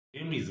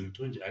name is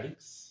Mtonji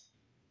Alex,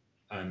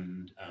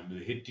 and I'm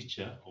the head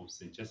teacher of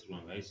St. Charles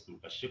High School,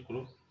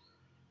 Kashekro.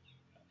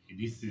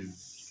 This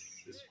is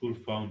a school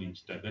found in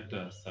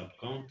Chitagata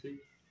sub-county,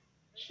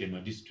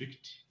 Shema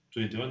district,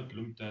 21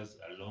 kilometers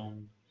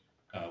along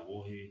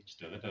Kawohe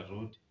Chitagata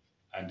Road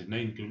and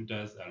 9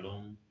 kilometers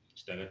along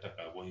Chitagata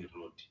Kawohe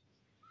Road.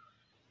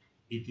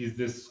 It is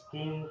the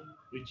school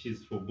which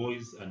is for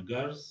boys and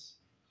girls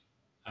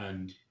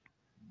and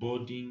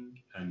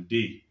boarding and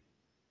day.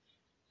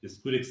 The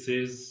school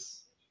excels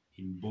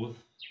in both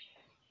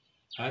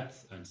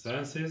arts and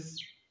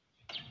sciences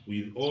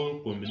with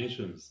all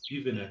combinations,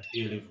 even at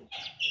A level.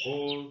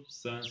 All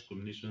science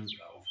combinations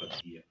are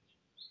offered here.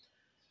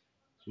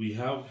 We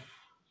have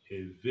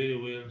a very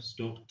well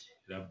stocked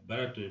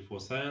laboratory for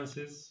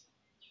sciences.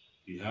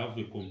 We have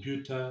a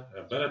computer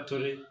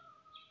laboratory.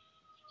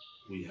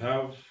 We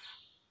have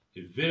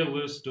a very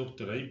well stocked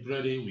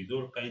library with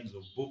all kinds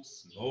of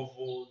books,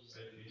 novels,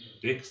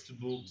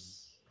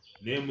 textbooks,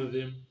 name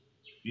them.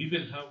 We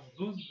even have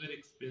those very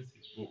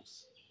expensive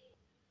books.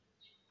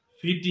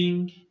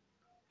 Feeding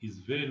is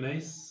very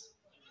nice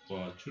for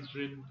our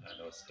children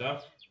and our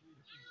staff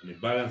on a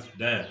balanced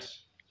diet.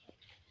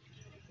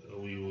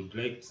 We would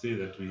like to say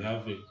that we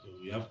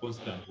have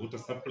constant water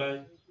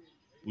supply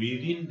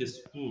within the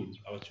school.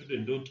 Our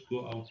children don't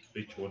go out to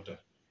fetch water.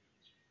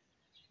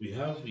 We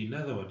have, in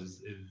other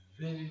words, a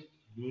very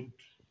good,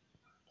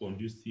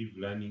 conducive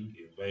learning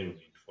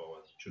environment for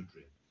our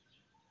children,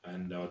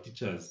 and our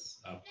teachers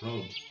are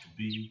proud to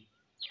be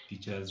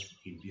teachers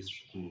in this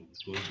school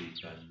because they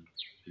can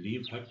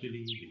live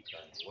happily, they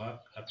can work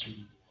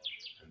happily,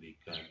 and they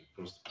can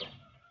prosper.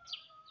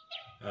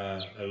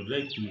 I would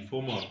like to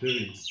inform our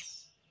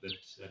parents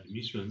that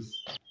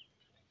admissions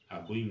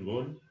are going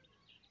on,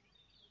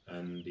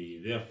 and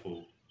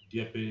therefore,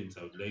 dear parents,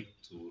 I would like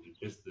to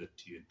request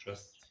that you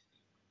entrust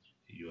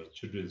your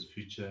children's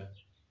future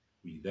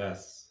with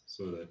us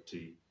so that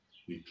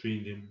we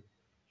train them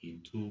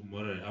into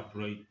morally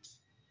upright,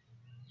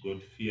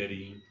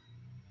 God-fearing,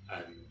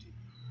 and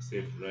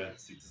self-reliant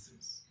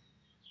citizens.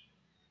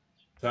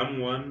 Term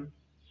 1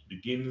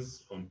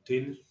 begins on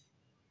 10th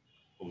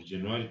of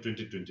January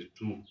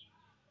 2022.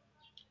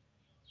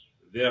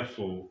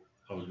 Therefore,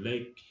 I would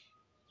like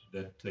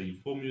that I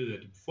inform you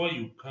that before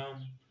you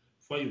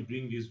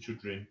bring these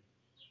children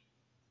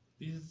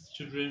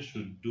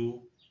should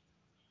do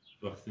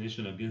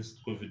vaccination against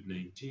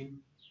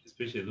COVID-19,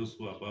 especially those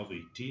who are above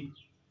 18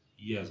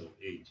 years of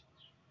age.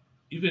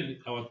 Even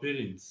our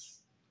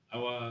parents,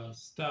 our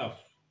staff,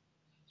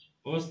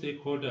 all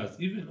stakeholders,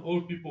 even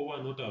all people who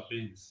are not our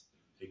parents,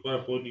 I call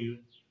upon you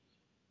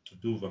to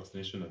do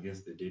vaccination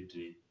against the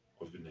deadly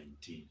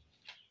COVID-19.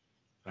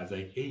 As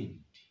I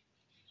end,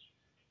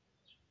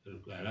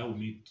 allow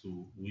me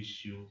to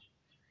wish you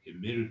a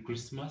Merry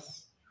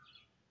Christmas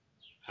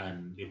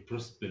and a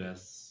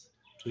prosperous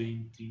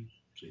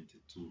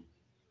 2022.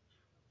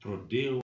 Pro Deo.